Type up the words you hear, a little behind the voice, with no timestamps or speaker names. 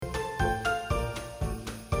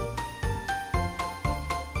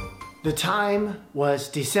The time was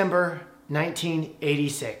December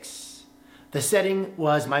 1986. The setting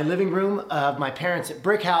was my living room of my parents'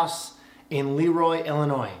 brick house in Leroy,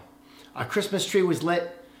 Illinois. Our Christmas tree was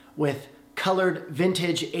lit with colored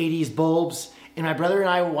vintage 80s bulbs, and my brother and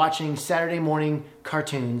I were watching Saturday morning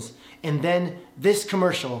cartoons, and then this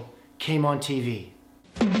commercial came on TV.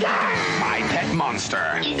 My Pet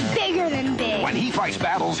Monster. He's bigger than big. When he fights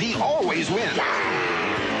battles, he always wins.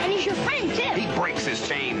 And he's your friend, too. He breaks his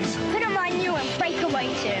chains. Put him on you and break away,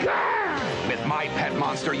 too. With My Pet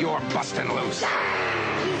Monster, you're busting loose.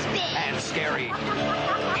 He's big. And scary.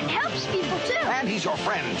 And helps people, too. And he's your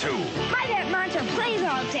friend, too. My Pet Monster plays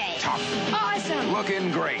all day. Tough. Awesome.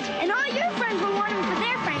 Looking great. And all your friends will want him for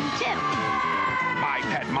their friends, too. My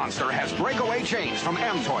Pet Monster has breakaway chains from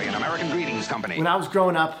Amtoy and American Greetings Company. When I was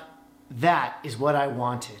growing up, that is what I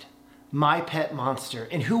wanted. My Pet Monster.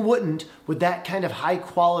 And who wouldn't with that kind of high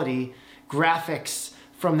quality graphics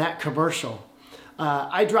from that commercial?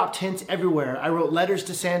 I dropped hints everywhere. I wrote letters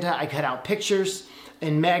to Santa. I cut out pictures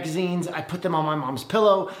in magazines. I put them on my mom's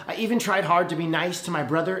pillow. I even tried hard to be nice to my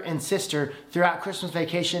brother and sister throughout Christmas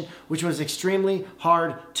vacation, which was extremely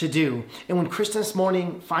hard to do. And when Christmas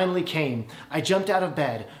morning finally came, I jumped out of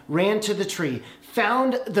bed, ran to the tree,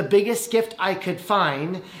 found the biggest gift I could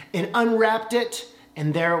find, and unwrapped it,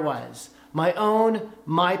 and there it was, my own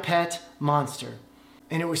My Pet Monster.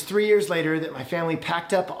 And it was 3 years later that my family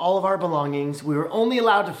packed up all of our belongings. We were only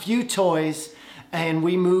allowed a few toys, and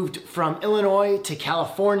we moved from Illinois to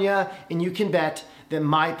California, and you can bet that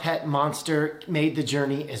My Pet Monster made the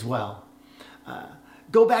journey as well.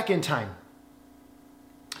 Go back in time.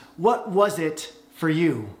 What was it for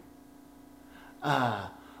you?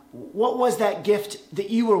 What was that gift that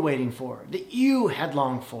you were waiting for, that you had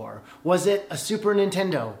longed for? Was it a Super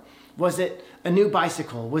Nintendo? Was it a new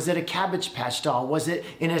bicycle? Was it a Cabbage Patch doll? Was it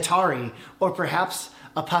an Atari? Or perhaps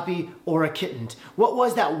a puppy or a kitten? What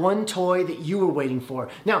was that one toy that you were waiting for?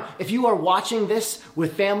 Now, if you are watching this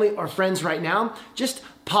with family or friends right now, just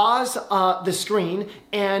pause the screen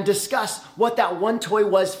and discuss what that one toy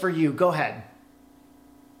was for you. Go ahead.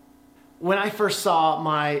 When I first saw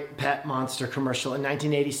My Pet Monster commercial in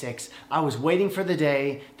 1986, I was waiting for the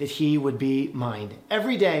day that he would be mine.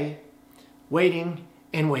 Every day, waiting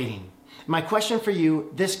and waiting. My question for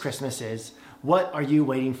you this Christmas is, what are you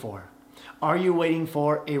waiting for? Are you waiting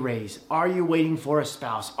for a raise? Are you waiting for a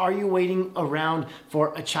spouse? Are you waiting around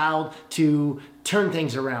for a child to turn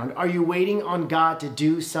things around? Are you waiting on God to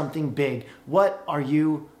do something big? What are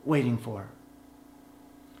you waiting for?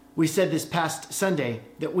 We said this past Sunday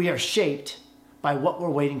that we are shaped by what we're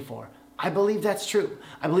waiting for. I believe that's true.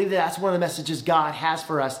 I believe that that's one of the messages God has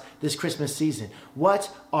for us this Christmas season.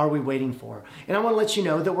 What are we waiting for? And I want to let you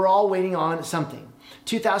know that we're all waiting on something.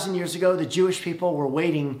 2,000 years ago, the Jewish people were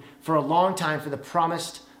waiting for a long time for the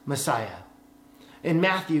promised Messiah. And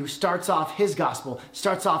Matthew starts off his gospel,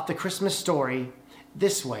 starts off the Christmas story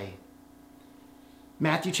this way.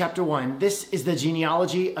 Matthew chapter 1, this is the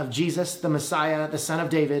genealogy of Jesus, the Messiah, the son of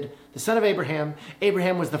David, the son of Abraham.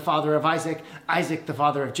 Abraham was the father of Isaac, Isaac the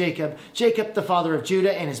father of Jacob, Jacob the father of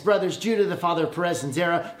Judah and his brothers, Judah the father of Perez and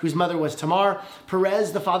Zerah, whose mother was Tamar,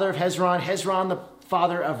 Perez the father of Hezron, Hezron the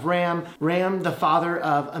father of Ram, Ram the father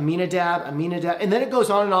of Aminadab, Aminadab, and then it goes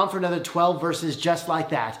on for another 12 verses just like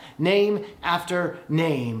that, name after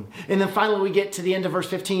name. And then finally we get to the end of verse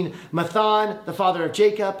 15, Mathan, the father of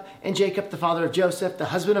Jacob, and Jacob the father of Joseph, the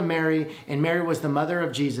husband of Mary, and Mary was the mother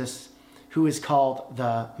of Jesus, who is called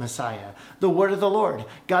the Messiah. The word of the Lord.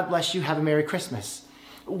 God bless you. Have a Merry Christmas.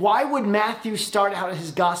 Why would Matthew start out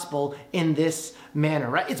his gospel in this manner,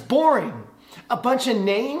 right? It's boring. A bunch of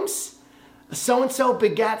names. So-and-so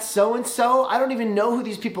begat so-and-so. I don't even know who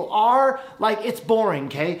these people are. Like, it's boring,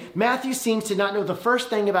 okay? Matthew seems to not know the first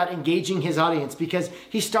thing about engaging his audience because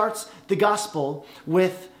he starts the gospel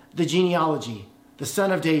with the genealogy, the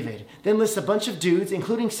son of David. Then lists a bunch of dudes,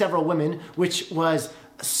 including several women, which was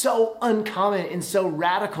so uncommon and so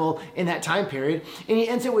radical in that time period. And he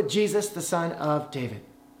ends it with Jesus, the son of David.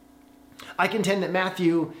 I contend that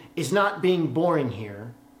Matthew is not being boring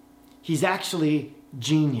here. He's actually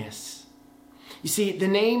genius. You see, the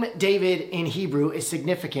name David in Hebrew is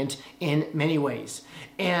significant in many ways.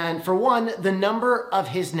 And for one, the number of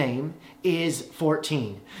his name is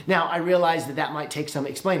 14. Now, I realize that that might take some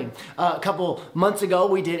explaining. A couple months ago,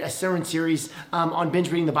 we did a sermon series on binge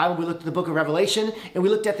reading the Bible. We looked at the book of Revelation, and we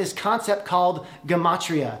looked at this concept called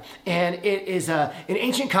gematria. And it is an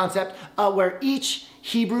ancient concept where each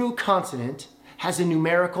Hebrew consonant has a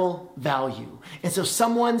numerical value. And so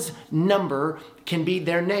someone's number can be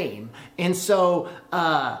their name. And so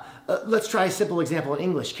let's try a simple example in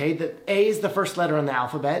English, okay? The A is the first letter in the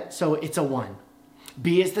alphabet, so it's a 1.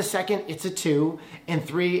 B is the second, it's a 2, and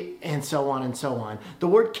 3, and so on and so on. The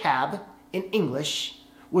word cab in English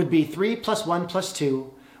would be 3 plus 1 plus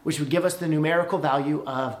 2, which would give us the numerical value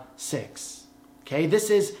of 6. Okay, this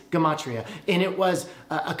is gematria, and it was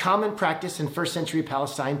a common practice in first century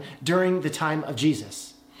Palestine during the time of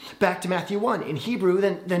Jesus. Back to Matthew 1. In Hebrew,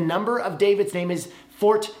 the number of David's name is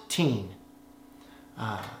 14.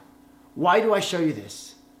 Why do I show you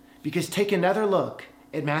this? Because take another look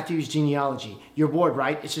at Matthew's genealogy. You're bored,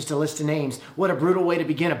 right? It's just a list of names. What a brutal way to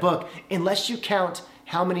begin a book, unless you count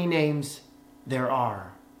how many names there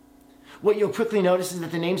are. What you'll quickly notice is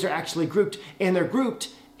that the names are actually grouped, and they're grouped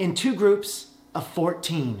in 2 groups of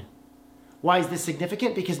 14. Why is this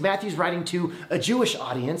significant? Because Matthew's writing to a Jewish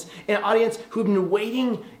audience, an audience who've been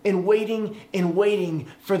waiting and waiting and waiting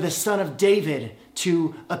for the Son of David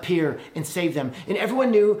to appear and save them. And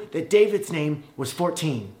everyone knew that David's name was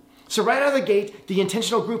 14. So right out of the gate, the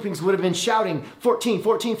intentional groupings would have been shouting, 14,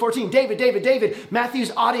 14, 14, David, David, David.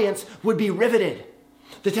 Matthew's audience would be riveted.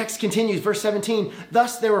 The text continues, verse 17.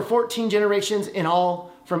 Thus there were 14 generations in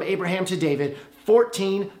all from Abraham to David,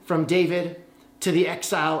 14 from David to the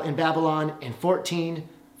exile in Babylon, and 14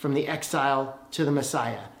 from the exile to the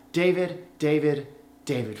Messiah. David, David,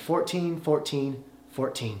 David. 14, 14,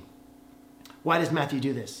 14. Why does Matthew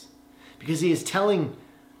do this? Because he is telling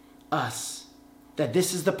us that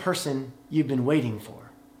this is the person you've been waiting for.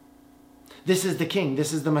 This is the King.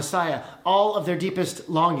 This is the Messiah. All of their deepest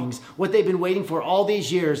longings, what they've been waiting for all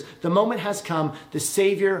these years, the moment has come. The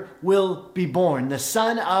Savior will be born, the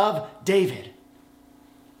Son of David.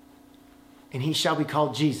 And he shall be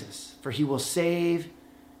called Jesus, for he will save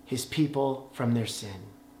his people from their sin.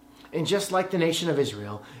 And just like the nation of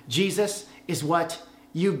Israel, Jesus is what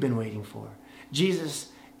you've been waiting for.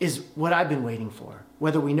 Jesus is what I've been waiting for,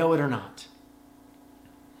 whether we know it or not.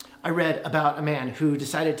 I read about a man who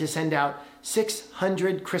decided to send out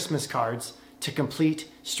 600 Christmas cards to complete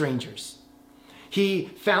strangers.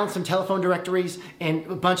 He found some telephone directories and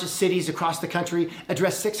a bunch of cities across the country,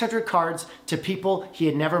 addressed 600 cards to people he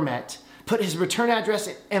had never met, put his return address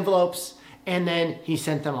in envelopes, and then he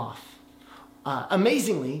sent them off.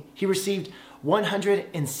 Amazingly, he received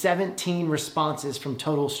 117 responses from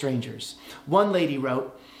total strangers. One lady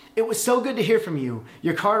wrote, "It was so good to hear from you.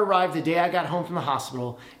 Your card arrived the day I got home from the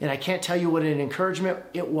hospital, and I can't tell you what an encouragement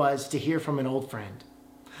it was to hear from an old friend."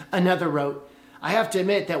 Another wrote, "I have to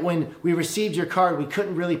admit that when we received your card, we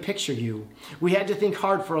couldn't really picture you. We had to think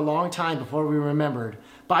hard for a long time before we remembered.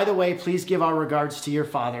 By the way, please give our regards to your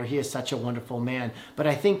father. He is such a wonderful man." But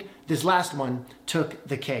I think this last one took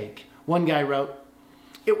the cake. One guy wrote,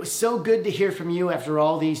 "It was so good to hear from you after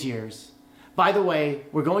all these years. By the way,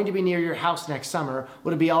 we're going to be near your house next summer.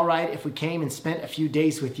 Would it be all right if we came and spent a few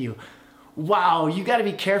days with you?" Wow, you got to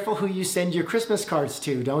be careful who you send your Christmas cards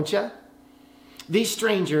to, don't you? These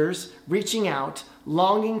strangers reaching out,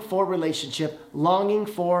 longing for relationship, longing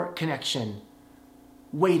for connection,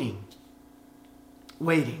 waiting.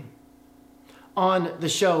 On the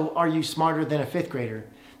show, Are You Smarter Than a Fifth Grader?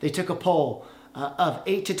 They took a poll of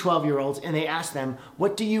 8 to 12-year-olds and they asked them,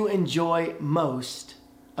 what do you enjoy most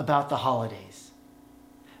about the holidays?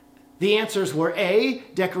 The answers were A,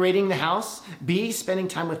 decorating the house, B, spending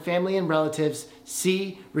time with family and relatives,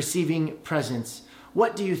 C, receiving presents.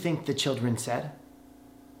 What do you think the children said?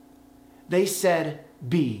 They said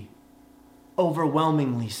B,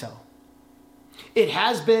 overwhelmingly so. It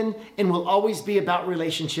has been and will always be about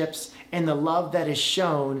relationships and the love that is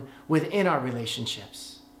shown within our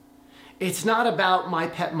relationships. It's not about My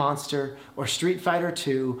Pet Monster or Street Fighter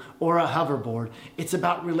 2 or a hoverboard. It's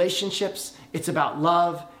about relationships. It's about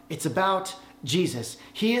love. It's about Jesus.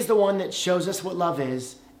 He is the one that shows us what love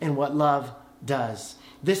is and what love does.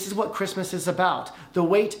 This is what Christmas is about. The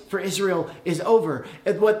wait for Israel is over.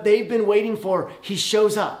 And what they've been waiting for, he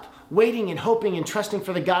shows up, waiting and hoping and trusting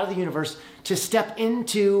for the God of the universe to step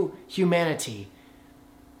into humanity.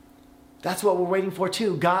 That's what we're waiting for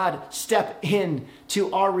too. God, step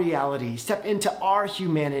into our reality, step into our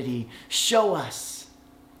humanity, show us,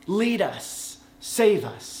 lead us, save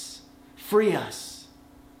us, free us.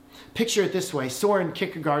 Picture it this way. Søren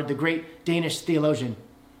Kierkegaard, the great Danish theologian,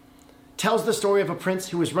 tells the story of a prince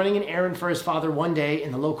who was running an errand for his father one day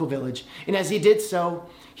in the local village. And as he did so,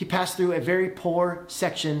 he passed through a very poor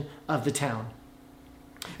section of the town.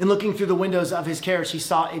 And looking through the windows of his carriage, he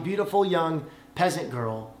saw a beautiful young peasant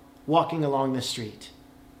girl walking along the street.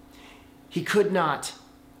 He could not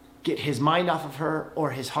get his mind off of her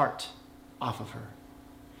or his heart off of her.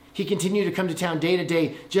 He continued to come to town day to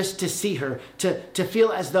day just to see her, to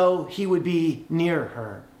feel as though he would be near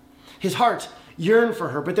her. His heart yearned for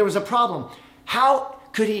her, but there was a problem. How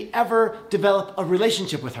could he ever develop a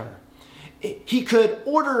relationship with her? He could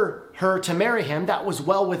order her to marry him. That was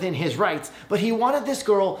well within his rights. But he wanted this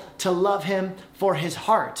girl to love him for his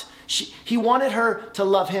heart. He wanted her to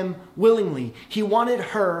love him willingly. He wanted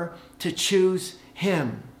her to choose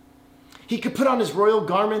him. He could put on his royal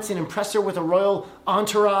garments and impress her with a royal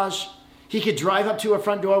entourage. He could drive up to her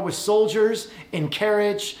front door with soldiers and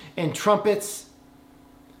carriage and trumpets.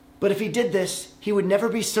 But if he did this, he would never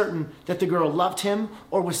be certain that the girl loved him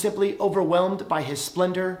or was simply overwhelmed by his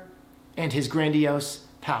splendor and his grandiose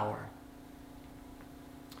power.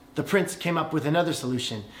 The prince came up with another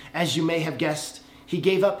solution. As you may have guessed, he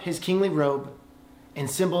gave up his kingly robe and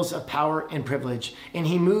symbols of power and privilege, and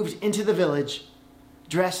he moved into the village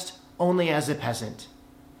dressed only as a peasant.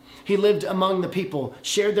 He lived among the people,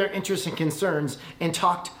 shared their interests and concerns, and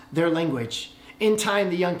talked their language. In time,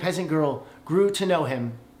 the young peasant girl grew to know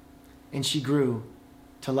him, and she grew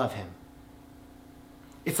to love him.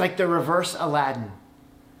 It's like the reverse Aladdin.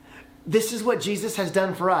 This is what Jesus has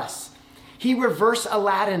done for us. He reverse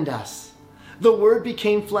Aladdined us. The Word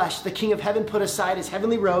became flesh. The King of Heaven put aside his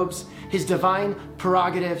heavenly robes, his divine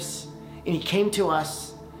prerogatives, and he came to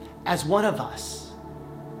us as one of us.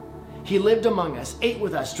 He lived among us, ate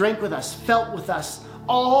with us, drank with us, felt with us,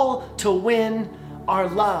 all to win our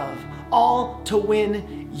love, all to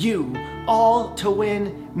win you, all to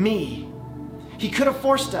win me. He could have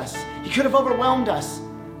forced us. He could have overwhelmed us,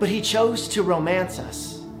 but he chose to romance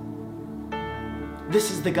us. This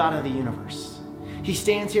is the God of the universe. He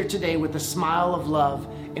stands here today with a smile of love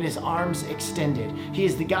and his arms extended. He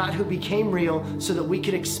is the God who became real so that we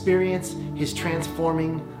could experience his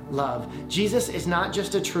transforming love. Jesus is not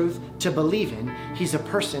just a truth to believe in. He's a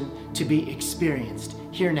person to be experienced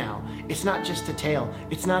here now. It's not just a tale.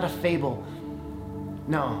 It's not a fable.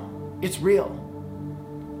 No, it's real.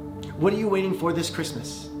 What are you waiting for this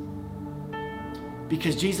Christmas?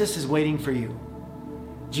 Because Jesus is waiting for you.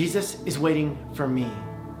 Jesus is waiting for me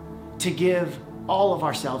to give all of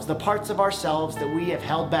ourselves, the parts of ourselves that we have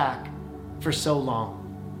held back for so long.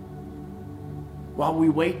 While we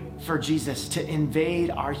wait for Jesus to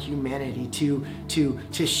invade our humanity,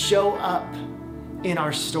 to show up in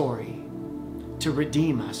our story, to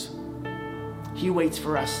redeem us, he waits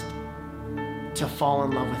for us to fall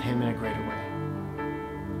in love with him in a greater way.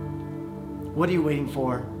 What are you waiting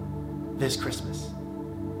for this Christmas?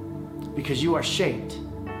 Because you are shaped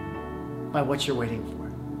by what you're waiting for.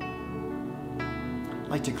 I'd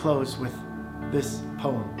like to close with this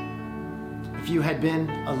poem. If you had been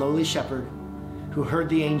a lowly shepherd who heard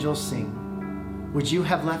the angels sing, would you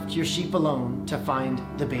have left your sheep alone to find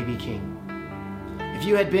the baby king? If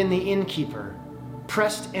you had been the innkeeper,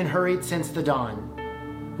 pressed and hurried since the dawn,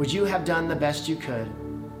 would you have done the best you could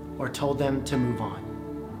or told them to move on?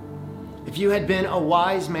 If you had been a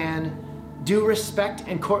wise man, due respect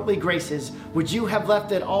and courtly graces, would you have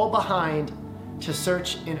left it all behind to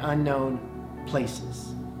search in unknown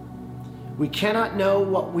places? We cannot know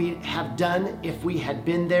what we have done if we had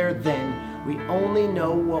been there then. We only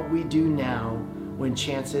know what we do now when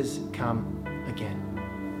chances come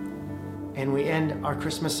again. And we end our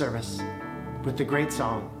Christmas service with the great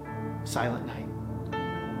song, Silent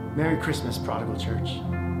Night. Merry Christmas, Prodigal Church.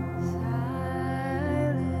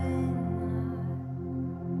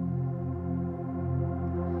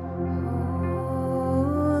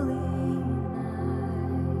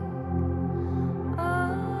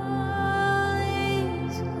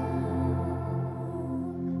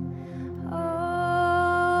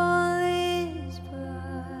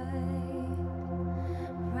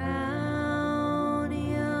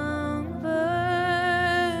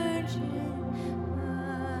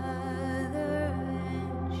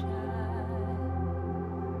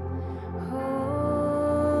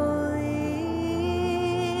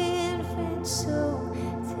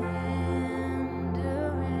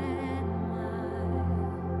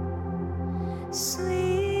 Sleep.